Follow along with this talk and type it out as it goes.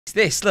It's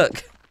this,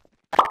 look.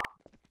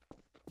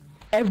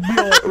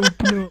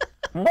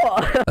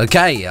 What?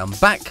 Okay, I'm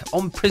back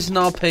on Prison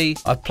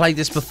RP. I've played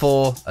this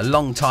before a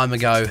long time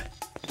ago,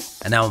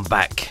 and now I'm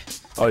back.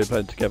 Oh, you're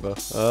playing together.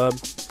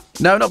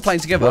 No, not playing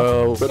together.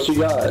 Well, What you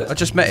got? I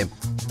just met him.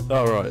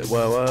 alright,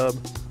 well,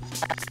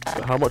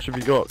 how much have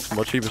you got? 'Cause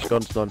my cheapest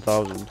gun's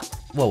 9,000.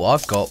 Well,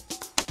 I've got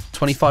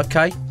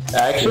 25k.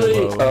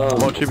 Actually,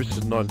 My cheapest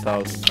is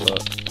 9,000,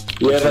 but...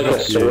 you have like a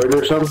sword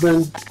or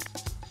something?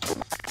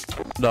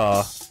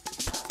 Nah,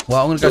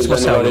 Well, I'm gonna go to my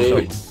Does cell.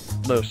 anybody-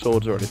 no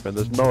swords or anything.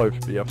 There's knives,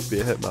 but you have to be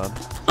a hitman.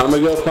 I'm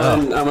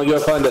gonna go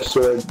find a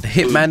sword. A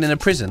hitman in a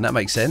prison, that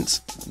makes sense.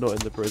 Not in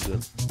the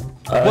prison.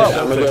 Well-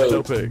 I'm gonna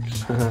Sell go. pigs.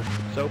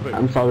 Sell pigs.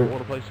 I'm sorry. I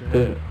want a place to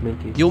hit.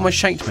 You almost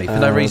shanked me for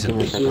no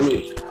reason. Excuse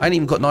me. I ain't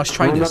even got nice No,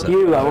 trainers. not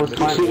you. I was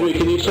Excuse me. trying.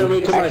 Can you show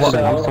me to my What?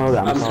 cell? I'm sorry,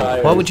 I'm sorry.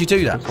 tired. Why would you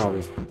do that? I'm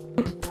sorry.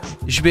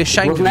 You should be It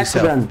ashamed was of an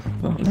yourself.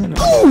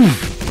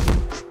 accident.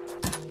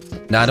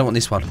 No, I don't want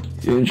this one.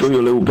 You enjoy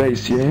your little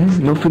base, yeah?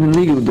 Nothing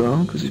illegal though,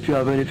 because if you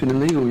have anything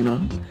illegal, you know,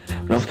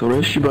 I have to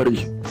arrest you,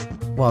 buddy.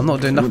 Well, I'm not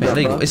doing nothing That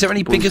illegal. bad? Is there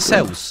any bigger Bullshit.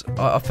 cells?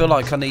 I feel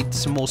like I need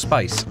some more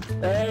space.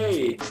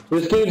 Hey,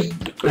 this dude's.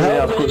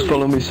 Yeah, of course,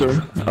 follow me,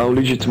 sir. I'll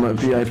lead you to my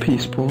VIP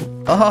spot.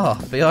 Ah,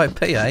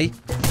 VIP, eh?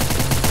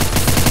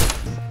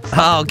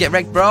 Oh, get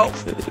wrecked, bro.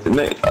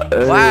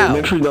 Wow.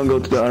 Make sure you don't go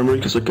to the armory,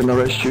 because I can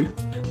arrest you.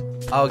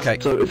 Oh, okay.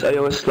 So it's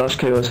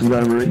AOS/KOS in the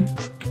armory.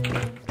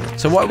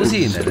 So what was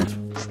he in there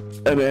then?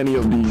 And any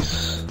of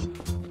these.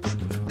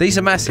 These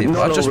are massive. I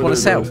Not just over want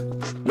to there, sell. though.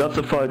 That's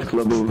a fight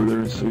club over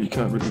there, so you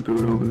can't really do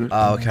it over there.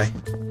 Oh, okay.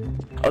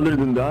 Other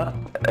than that,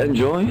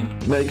 enjoy,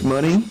 make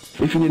money.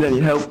 If you need any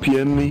help,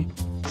 PM me.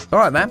 All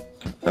right, man.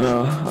 And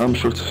I'm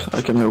sure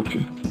I can help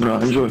you.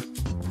 Enjoy.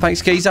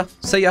 Thanks, geezer.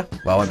 See ya.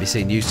 Well, I won't be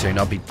seeing you soon.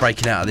 I'll be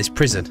breaking out of this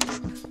prison.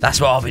 That's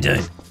what I'll be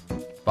doing.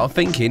 But I'm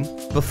thinking,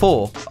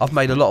 before, I've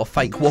made a lot of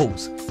fake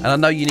walls. And I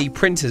know you need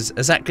printers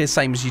exactly the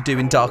same as you do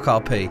in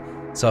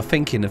DarkRP. So I'm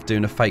thinking of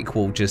doing a fake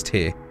wall just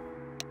here.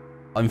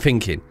 I'm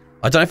thinking.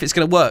 I don't know if it's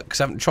going to work because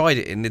I haven't tried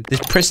it in this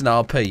Prison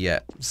RP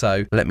yet.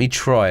 So let me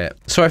try it.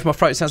 Sorry if my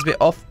throat sounds a bit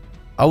off.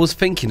 I was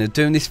thinking of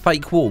doing this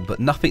fake wall, but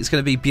nothing's going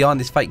to be behind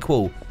this fake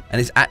wall. And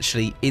it's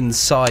actually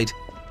inside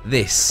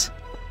this.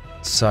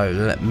 So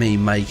let me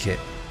make it.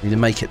 I need to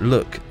make it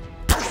look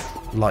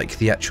like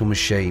the actual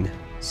machine.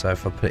 So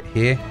if I put it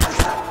here,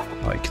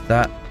 like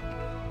that.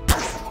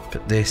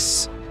 Put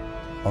this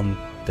on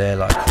there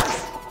like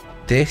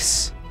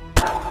this.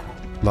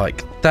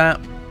 Like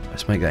that.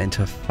 Let's make that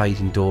into a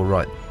fading door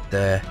right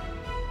there.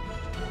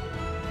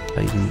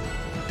 Fading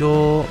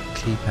door.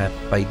 Keypad.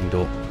 Fading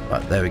door.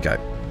 Right, there we go.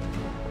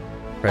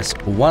 Press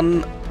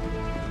 1.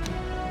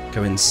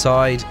 Go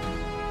inside.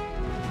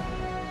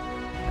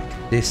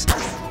 Like this.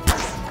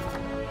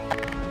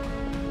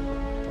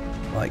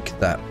 Like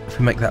that. If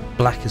we make that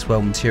black as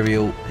well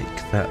material,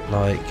 make that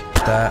like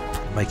that.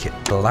 Make it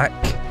black.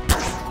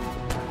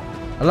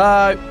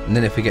 Hello! And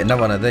then if we get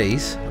another one of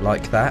these,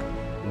 like that,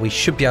 we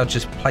should be able to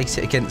just place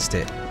it against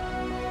it.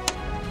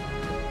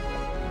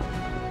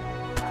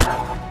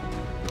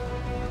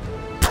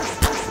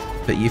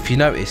 But if you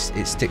notice,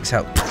 it sticks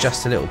out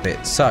just a little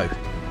bit. So,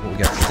 what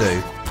we're going to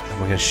do,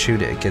 we're going to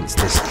shoot it against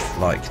this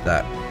like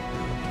that.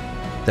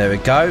 There we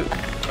go.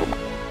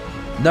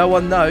 No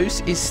one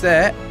knows it's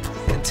there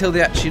until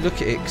they actually look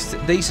at it. 'Cause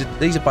these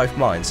are both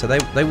mine, so they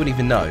wouldn't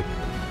even know.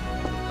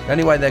 The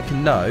only way they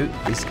can know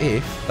is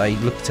if they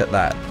looked at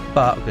that.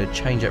 But I'm going to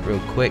change it real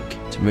quick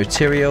to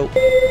material.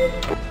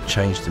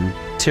 Change the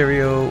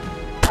material.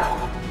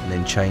 And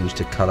then change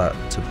the colour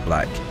to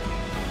black.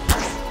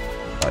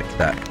 Like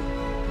that.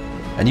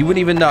 And you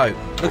wouldn't even know.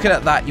 Looking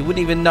at that, you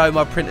wouldn't even know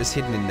my printer's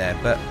hidden in there.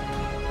 But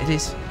it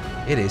is.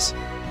 It is.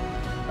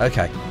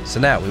 Okay, so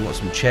now we want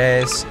some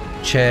chairs.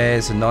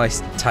 Chairs, a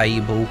nice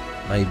table,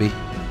 maybe.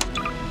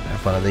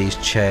 Have one of these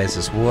chairs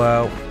as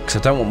well. Because I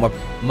don't want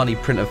my money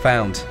printer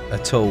found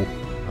at all.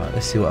 Right,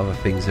 let's see what other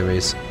things there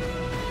is.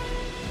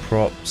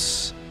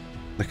 Props.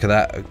 Look at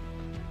that. A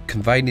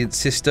convenience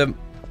system.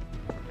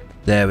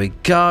 There we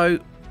go.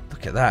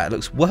 Look at that. It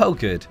looks well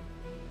good.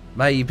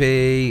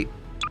 Maybe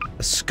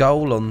a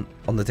skull on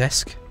the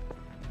desk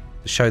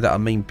to show that I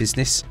mean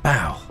business.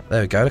 Wow.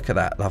 There we go. Look at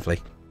that.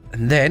 Lovely.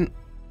 And then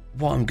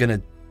what I'm going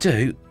to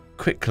do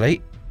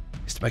quickly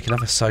is to make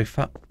another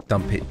sofa.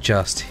 Dump it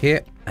just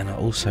here. And I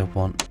also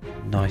want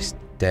a nice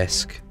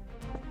desk.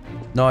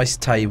 Nice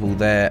table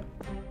there.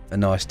 A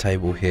nice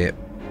table here.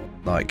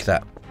 Like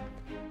that.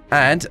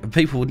 And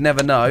people would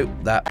never know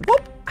that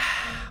whoop,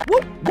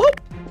 whoop,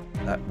 whoop,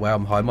 that where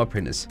I'm hiding my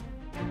printers.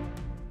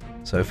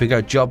 So if we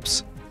go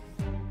jobs.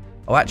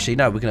 Oh, actually,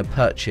 no, we're going to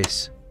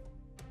purchase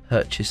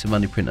a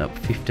money printer up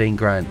 15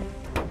 grand.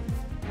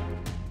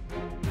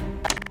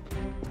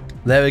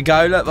 There we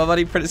go. Look, my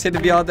money printer's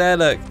hidden behind there.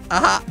 Look.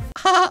 Aha.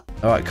 Aha.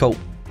 All right, cool.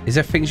 Is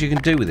there things you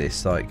can do with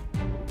this? Like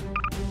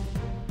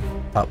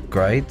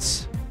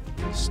upgrades,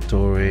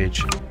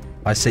 storage.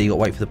 I see you got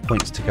to wait for the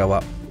points to go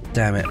up.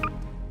 Damn it.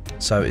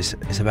 So it's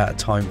about a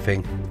time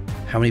thing.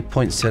 How many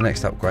points to the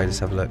next upgrade? Let's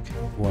have a look.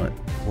 Want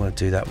to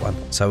do that one.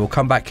 So we'll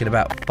come back in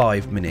about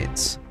 5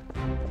 minutes.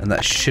 And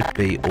that should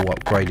be all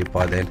upgraded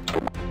by then.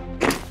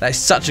 That is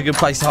such a good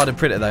place to hide a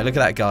printer though. Look at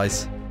that,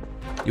 guys.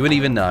 You wouldn't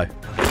even know.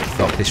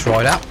 Lock this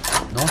right up.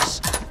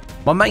 Nice.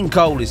 My main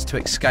goal is to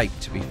escape,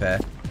 to be fair.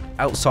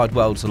 Outside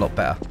world's a lot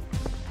better.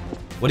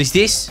 What is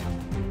this?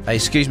 Hey,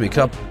 excuse me,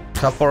 can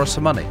I borrow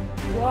some money?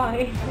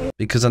 Why?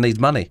 Because I need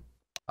money.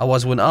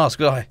 Otherwise I wouldn't ask,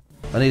 would I?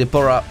 I need to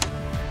borrow up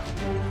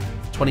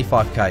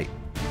 25k.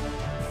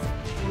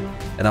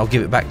 And I'll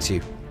give it back to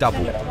you. Double.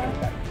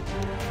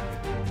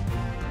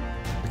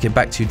 I'll give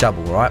back to you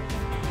double, alright?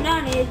 No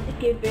need to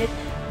keep it.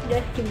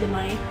 Just keep the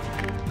money.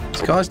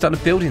 This guy's done a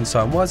building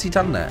sign. Why has he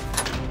done that?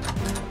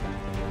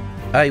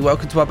 Hey,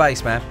 welcome to my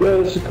base, man. Yeah,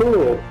 this is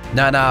cool.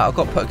 No, I've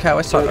got to put a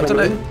KOS sign. I don't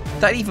know.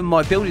 That ain't even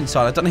my building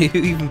sign. I don't know who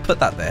even put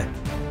that there.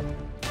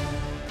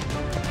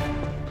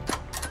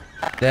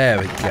 There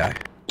we go.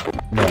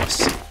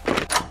 Nice.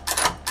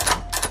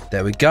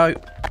 There we go.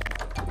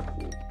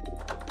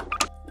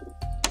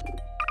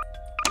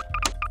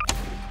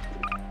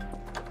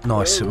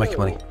 Nice, we're making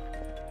money.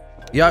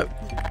 Yo.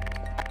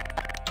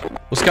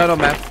 What's going on,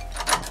 man?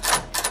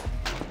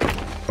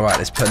 Alright,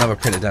 let's put another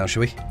printer down,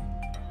 shall we?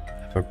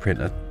 For a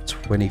printer,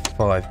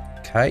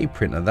 25k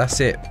printer, that's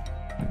it.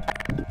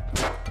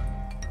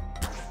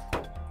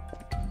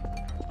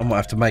 I might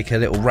have to make a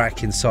little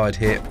rack inside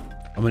here.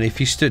 I mean, if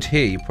you stood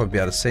here, you'd probably be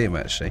able to see him,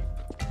 actually.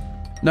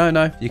 No,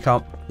 you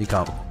can't. You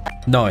can't.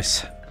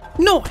 Nice.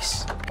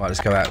 Nice! Right,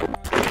 let's go out.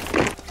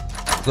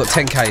 I've got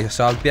 10k,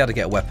 so I'll be able to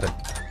get a weapon.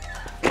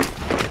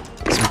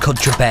 Some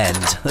contraband.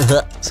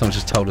 Someone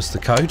just told us the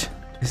code.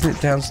 Isn't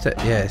it downstairs?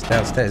 Yeah, it's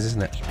downstairs,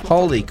 isn't it?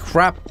 Holy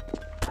crap.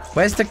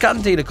 Where's the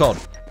gun dealer gone?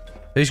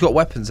 Who's got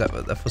weapons that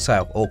are for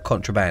sale or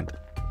contraband?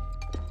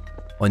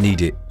 I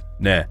need it.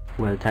 Nah.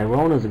 Well,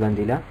 Tyrone is a gun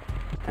dealer,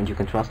 and you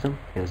can trust him.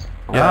 Yes.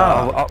 Yeah,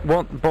 I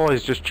want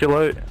boys just chill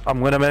out.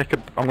 I'm gonna make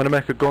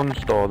a gun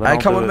store. Then Hey, I'll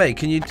come do with it. me.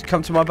 Can you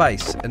come to my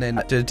base and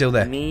then do a deal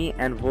there? Me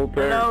and Volper.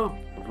 Hello.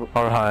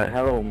 Alright.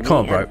 Hello. Come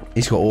on, bro.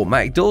 He's got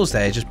automatic doors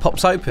there. It just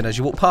pops open as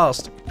you walk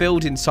past.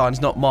 Building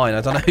sign's not mine.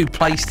 I don't know who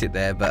placed it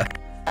there, but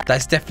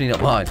that's definitely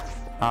not mine.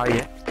 Ah,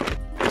 yeah.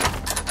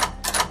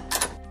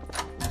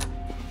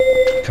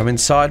 Come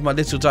inside my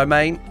little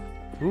domain.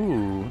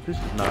 Ooh, this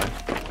is nice.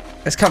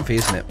 It's comfy,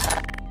 isn't it?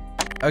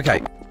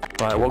 Okay.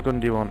 Right, what gun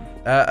do you want?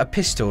 A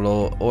pistol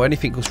or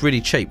anything that's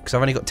really cheap, because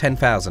I've only got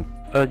 10,000.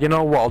 You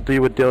know what? I'll do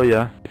you a deal,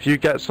 yeah. If you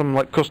get some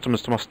like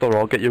customers to my store,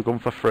 I'll get you a gun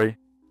for free.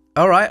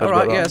 Alright, Let's get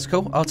yeah, that. that's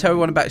cool. I'll tell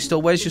everyone about your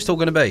store. Where's your store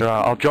going to be?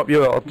 Yeah, I'll drop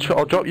you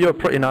a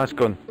pretty nice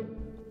gun.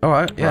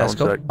 Alright, yeah, that's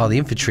one cool. sec. Oh, the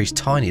infantry's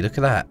tiny. Look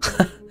at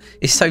that.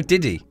 It's so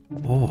diddy.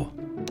 Oh.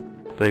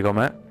 There you go,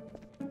 mate.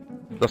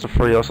 That's a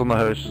free us on the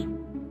house.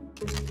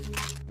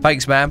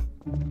 Thanks, man.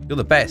 You're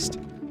the best.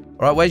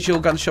 Alright, where's your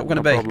gun shop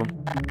going to No be?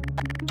 problem.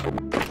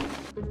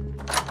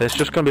 It's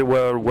just gonna be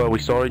where we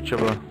saw each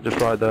other, just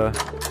right there.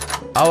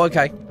 Oh,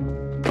 okay.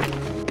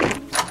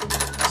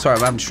 Sorry,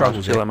 I'm having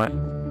struggles See you here. later,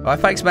 mate. Alright,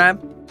 thanks, man.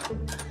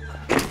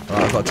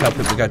 Alright, I've got to tell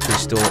people to go to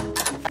his store.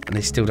 And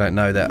they still don't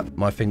know that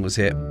my thing was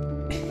here.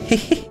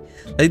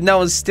 No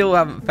one still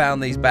haven't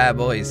found these bad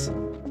boys.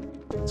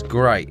 It's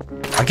great.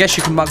 I guess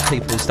you can mug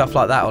people and stuff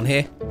like that on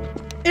here.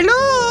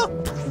 Hello!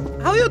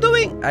 How are you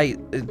doing? Hey,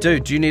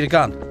 dude, do you need a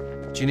gun?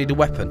 Do you need a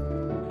weapon?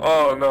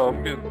 Oh no,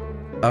 I'm good.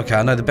 Okay,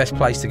 I know the best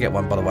place to get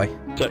one, by the way.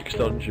 Text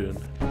dungeon.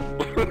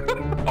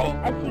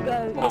 As you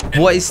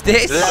go. What is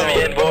this?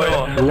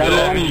 I'm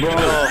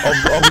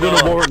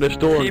gonna warrant this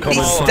door and come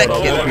He's inside. sticking.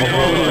 I'll walk my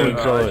phone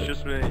inside. It's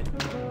just me.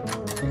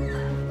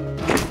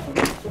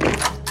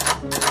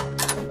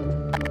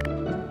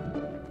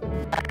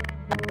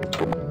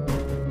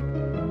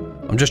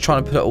 I'm just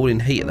trying to put it all in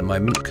heat at the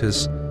moment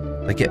because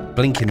they get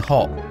blinking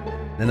hot,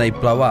 then they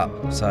blow up.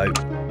 So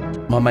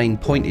my main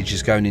pointage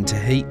is going into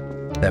heat.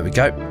 There we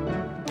go.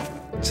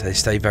 So they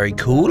stay very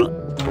cool.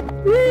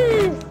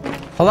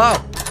 Hello.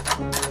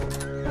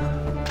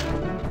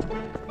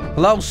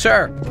 Hello,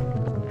 sir.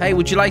 Hey,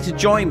 would you like to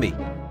join me?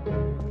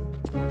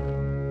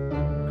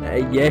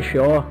 Yeah,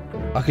 sure.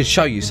 I can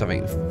show you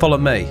something. Follow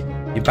me.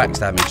 You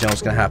backstab me. Do you know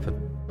what's going to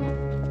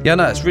happen? Yeah,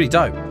 no, it's really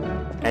dope.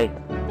 Hey.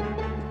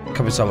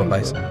 Come inside my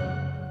base.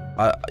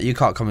 You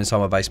can't come inside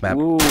my base, man.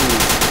 Ooh.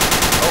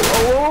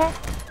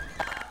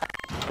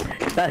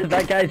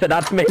 That guy said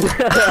that's me.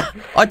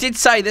 I did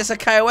say there's a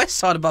KOS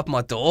sign above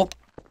my door.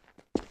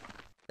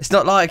 It's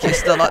not like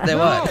there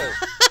weren't.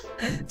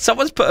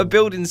 Someone's put a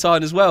building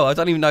sign as well. I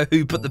don't even know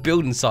who put the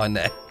building sign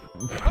there.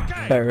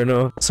 Fair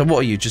enough. So what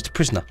are you, just a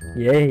prisoner?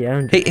 Yeah.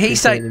 I'm just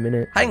He's saying. in a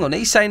minute. Hang on,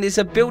 he's saying there's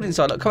a building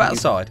sign. Look, come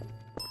outside.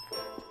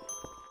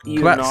 You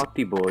Come out-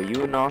 naughty boy.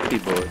 You naughty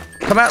boy.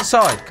 Come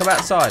outside. Come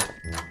outside.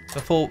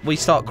 Before we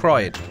start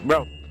crying.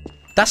 Bro.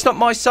 That's not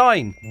my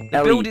sign. The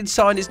Ellie. building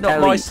sign is not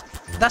Ellie. my.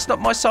 That's not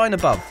my sign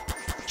above.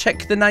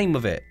 Check the name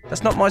of it.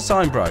 That's not my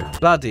sign, bro.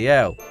 Bloody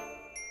hell.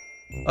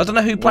 I don't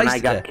know who When placed I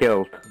it got there.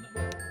 killed.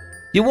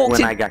 You walked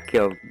When in. I got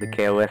killed, the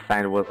KOS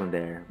sign wasn't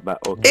there. But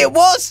okay. It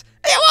was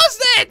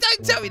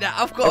Don't tell me that.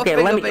 I've got Okay, a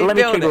thing let of me me check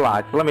the building.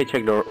 logs. Let me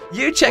check the.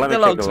 You check the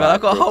logs, man.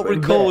 I've got a whole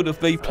record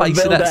of me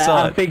placing Builder, that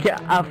sign.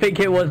 I think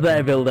it was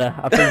there, Builder.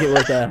 I think it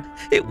was there.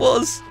 It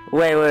was.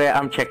 Wait,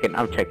 I'm checking.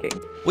 I'm checking.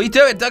 What are you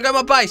doing? Don't go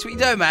to my base. What are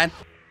you doing, man?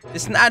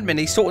 It's an admin.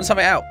 He's sorting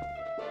something out.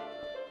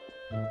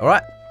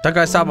 Alright? Don't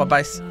go inside my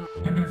base.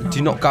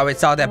 Do not go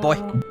inside there, boy.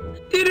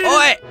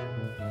 Oi!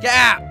 Get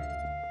out!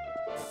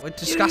 We're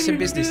discussing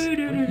business.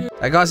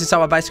 Hey, guys, inside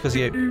my base because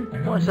of you.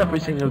 Why is every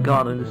single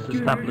guard in this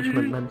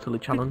establishment mentally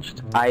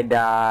challenged? I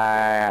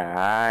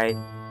died.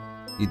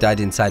 You died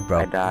inside, bro.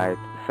 I died.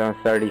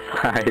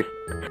 735.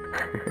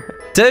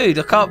 Dude,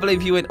 I can't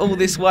believe you went all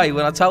this way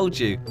when I told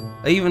you.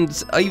 I even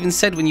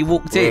said when you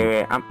walked in.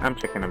 Wait, I'm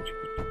checking. I'm checking.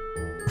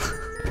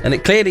 And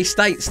it clearly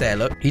states there,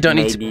 look. You don't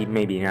need to...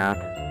 Maybe not.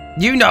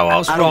 You know I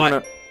was I don't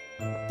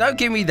right. Don't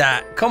give me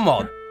that. Come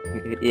on.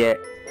 Yeah.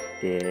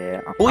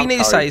 All you need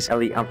to say is...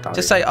 Ellie, I'm sorry.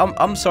 Just say,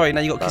 I'm sorry,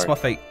 now you got to kiss my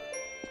feet.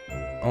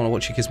 I want to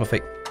watch you kiss my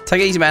feet.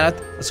 Take it easy, man.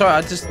 Sorry,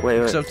 I just...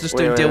 Wait. So I'm just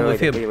doing a deal with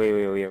him.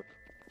 Wait.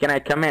 Can I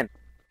come in?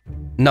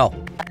 No.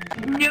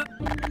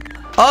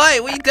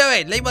 Oi, what are you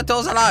doing? Leave my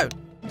doors alone.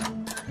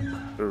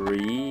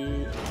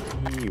 Oi,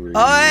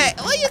 what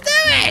are you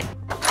doing?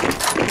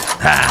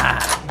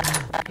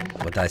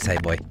 What did I say,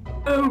 boy?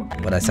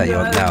 What did I say?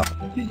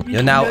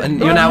 You're now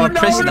a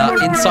prisoner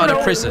inside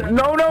a prison.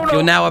 No.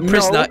 You're now a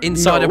prisoner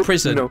inside a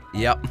prison. No.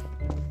 Yep.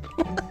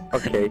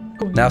 Okay.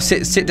 Now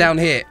sit down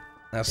here.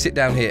 Now sit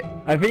down here.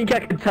 I think I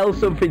can tell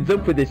something's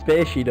up with this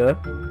face, you know.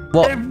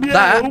 What?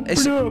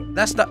 That's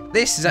not.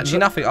 This is actually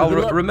nothing. I'll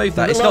remove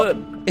that. It's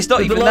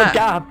not even that.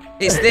 Gap.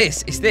 It's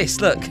this. It's this.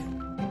 Look.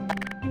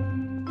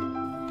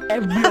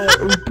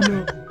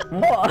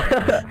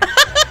 What?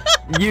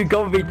 You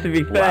got me, to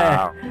be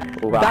fair.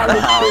 Wow. That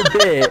looks so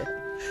big.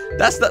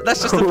 That's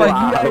just the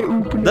Wow.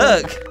 fake.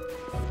 Look.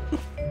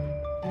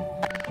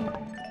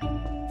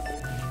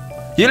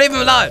 You leave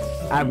him alone.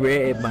 I'm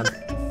rated, man.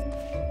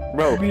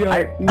 Bro,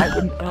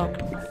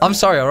 I'm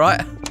sorry. All right.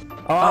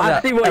 Oh,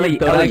 I see what you've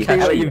done. I see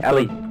what you've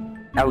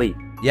done. Ellie.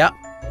 Yeah.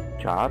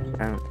 Jobs,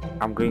 and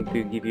I'm going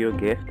to give you a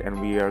gift,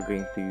 and we are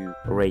going to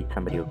raid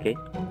somebody. Okay?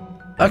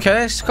 Okay,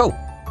 that's cool.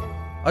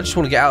 I just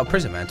want to get out of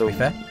prison, man. To be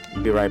fair.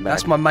 Be right back.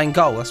 That's my main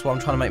goal. That's why I'm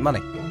trying to make money.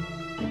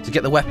 To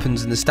get the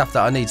weapons and the stuff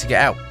that I need to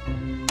get out.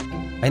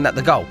 Ain't that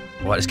the goal?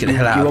 Right, let's get the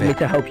hell out Do you of want here. me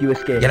to help you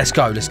escape? Yeah, let's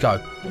go. Let's go.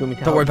 Do you want me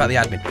to Don't worry help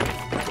about the admin.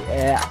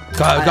 Yeah.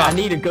 Go. I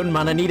need a gun,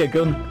 man. I need a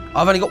gun.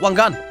 I've only got one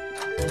gun.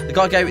 The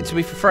guy gave it to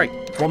me for free.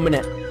 1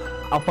 minute.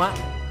 I'll find.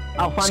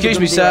 Excuse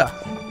me, sir.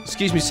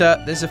 Excuse me, sir.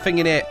 There's a thing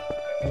in here.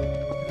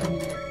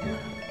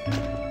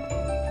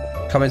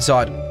 Come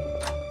inside.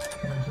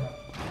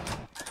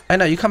 Hey,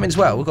 no, you come in as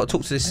well. We've got to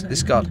talk to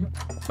this guard.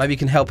 Maybe he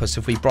can help us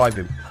if we bribe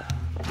him.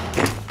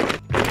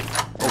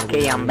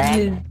 Okay, I'm back.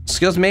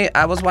 Excuse me,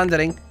 I was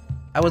wondering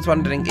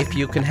if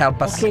you can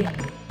help us. Okay.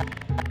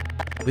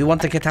 We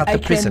want to get out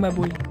of prison. my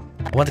boy.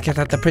 I want to get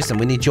out of prison.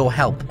 We need your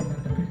help.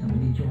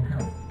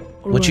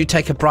 Would you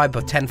take a bribe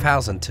of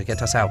 10,000 to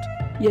get us out?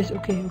 Yes,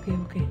 okay.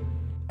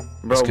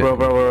 Bro, wait.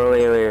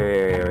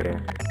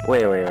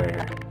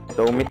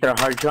 So, Mr.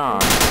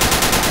 Harjan.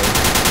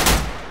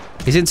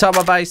 He's inside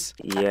my base.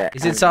 Yeah.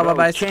 He's inside my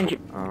base. Change it.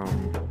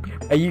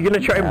 Are you gonna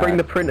try and bring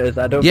the printers?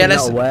 I don't Yeah,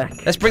 think that'll work.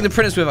 let's bring the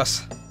printers with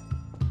us.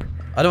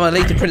 I don't want to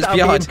leave the printers That'll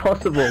behind. be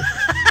impossible.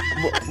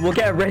 We'll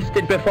get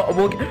arrested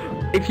before.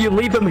 If you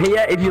leave them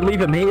here,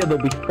 they'll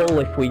be full.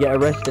 If we get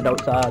arrested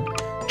outside.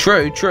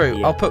 True.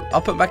 Yeah.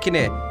 I'll put back in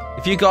here.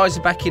 If you guys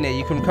are back in here,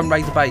 you can come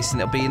raid the base and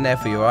it'll be in there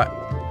for you, alright?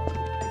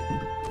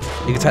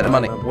 You can take the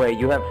money. Wait,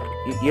 you have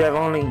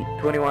only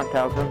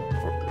 21,000.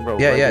 Bro,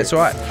 Yeah, it's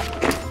alright.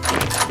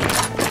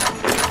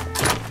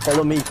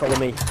 Follow me.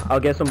 I'll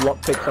get some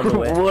lockpicks on the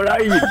way. What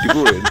are you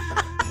doing?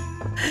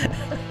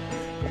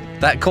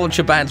 That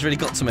contraband's really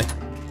got to me.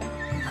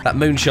 That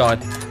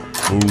moonshine.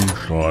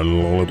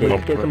 Okay,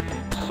 let's get some.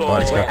 Right,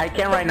 let's go. I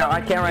can't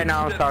right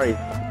now. I'm sorry.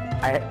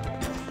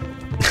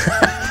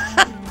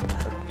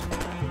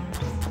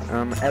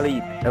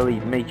 Ellie,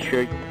 make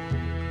sure you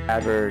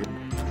ever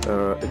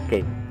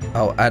escape.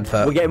 Oh,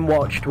 advert. We're getting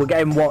watched. Boys.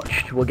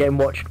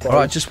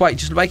 Alright, just wait.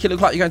 Just make it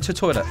look like you're going to a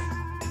toilet.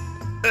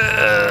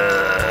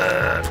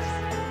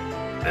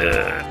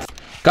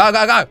 Go.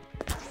 Go.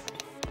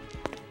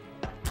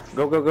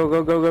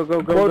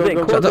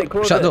 Close it.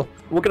 Shut the door.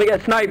 We're gonna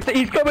get sniped.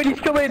 He's coming.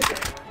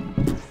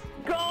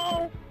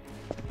 Go.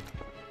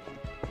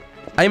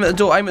 Aim at the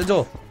door.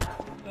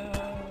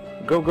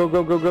 Go.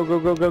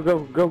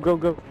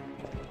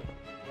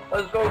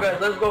 Let's go, guys.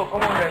 Let's go.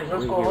 Come on, guys.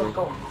 Let's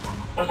go.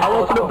 I'll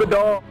open up the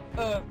door.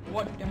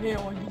 What the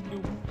hell are you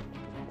doing?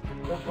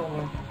 Let's go,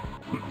 man.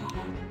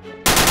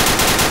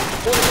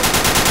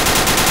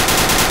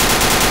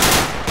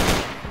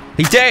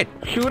 He's dead.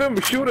 Shoot him.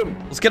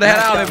 Let's get the hell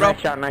out of here,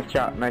 bro. Nice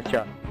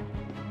shot.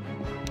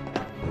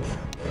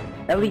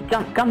 Ellie,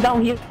 come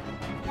down here.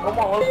 Come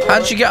on, let's go. How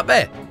did you get up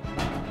there?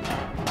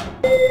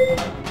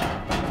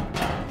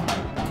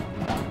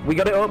 We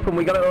got it open.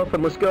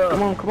 Let's go.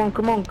 Come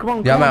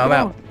on. Yeah, I'm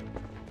out.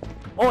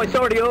 Oh, it's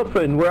already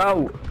open. We're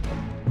out.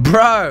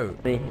 Bro!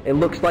 It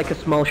looks like a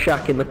small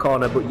shack in the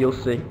corner, but you'll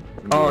see.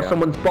 Oh,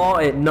 someone's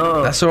bought it.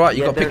 No. That's alright,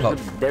 you got pick lock.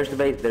 There's the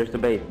base. There's the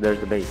base. There's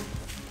the base.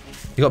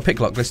 You got pick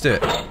lock, let's do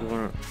it.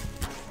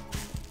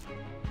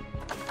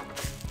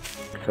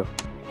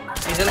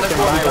 He's in the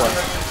corner.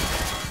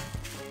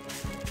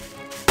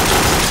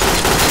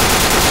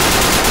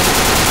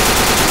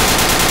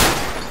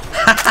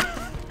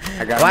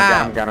 I got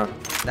Wow. him. Got him.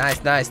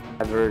 Nice, nice.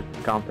 Ever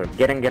counter.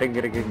 Get him.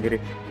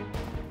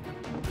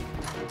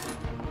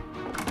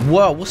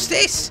 Whoa, what's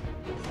this?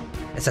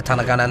 It's a ton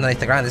of gun underneath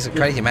the ground. This is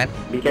crazy, man.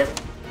 Be careful.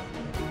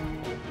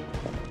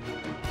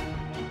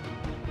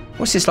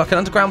 What's this, like an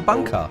underground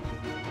bunker?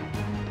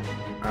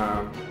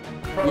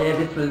 Yeah,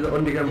 this was the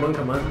underground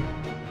bunker, man.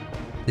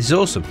 This is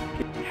awesome.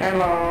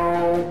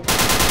 Hello.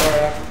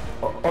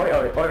 Oi.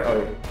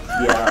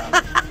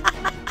 Yeah.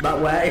 That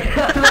way.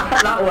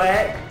 That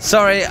way.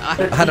 Sorry, I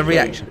had a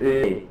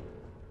reaction.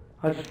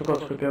 I just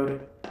forgot to go.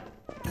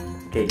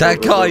 Okay,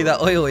 That go, guy, go.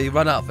 that oily,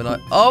 ran up and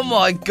like, oh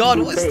my god,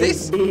 what's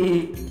this?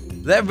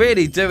 They're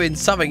really doing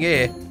something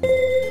here.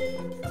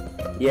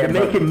 Yeah,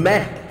 making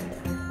meth.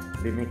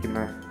 They're making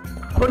mess.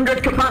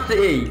 100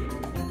 capacity.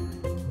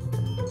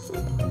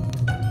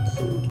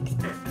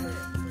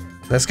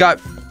 Let's go.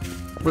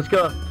 Let's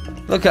go.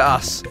 Look at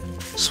us.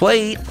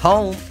 Sweet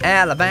home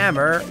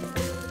Alabama.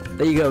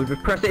 There you go.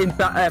 Just press it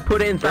inside.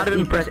 Put it inside of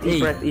him. Press E.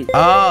 Press E.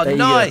 Oh, There you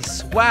go.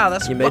 nice. Wow,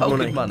 that's You made well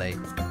money. good money.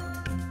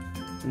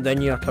 And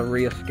then you have to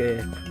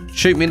re-escape.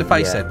 Shoot me in the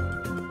face Yeah.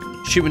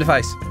 then. Shoot me in the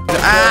face.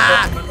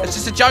 Ah! It's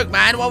just a joke,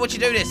 man. Why would you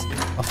do this?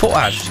 I thought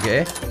I had to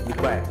get here. Be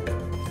quiet.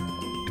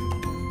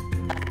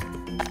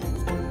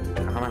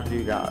 How much do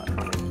you got?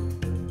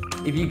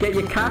 If you get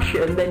your cash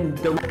and then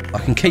I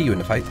can kill you in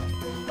the face.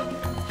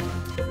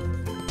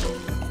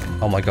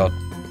 Oh my god.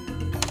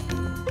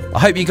 I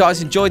hope you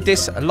guys enjoyed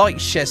this. Like,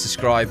 share,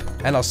 subscribe,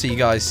 and I'll see you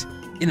guys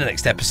in the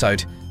next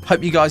episode.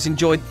 Hope you guys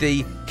enjoyed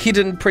the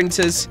hidden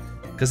printers,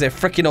 because they're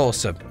freaking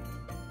awesome.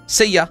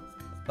 See ya.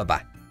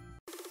 Bye-bye.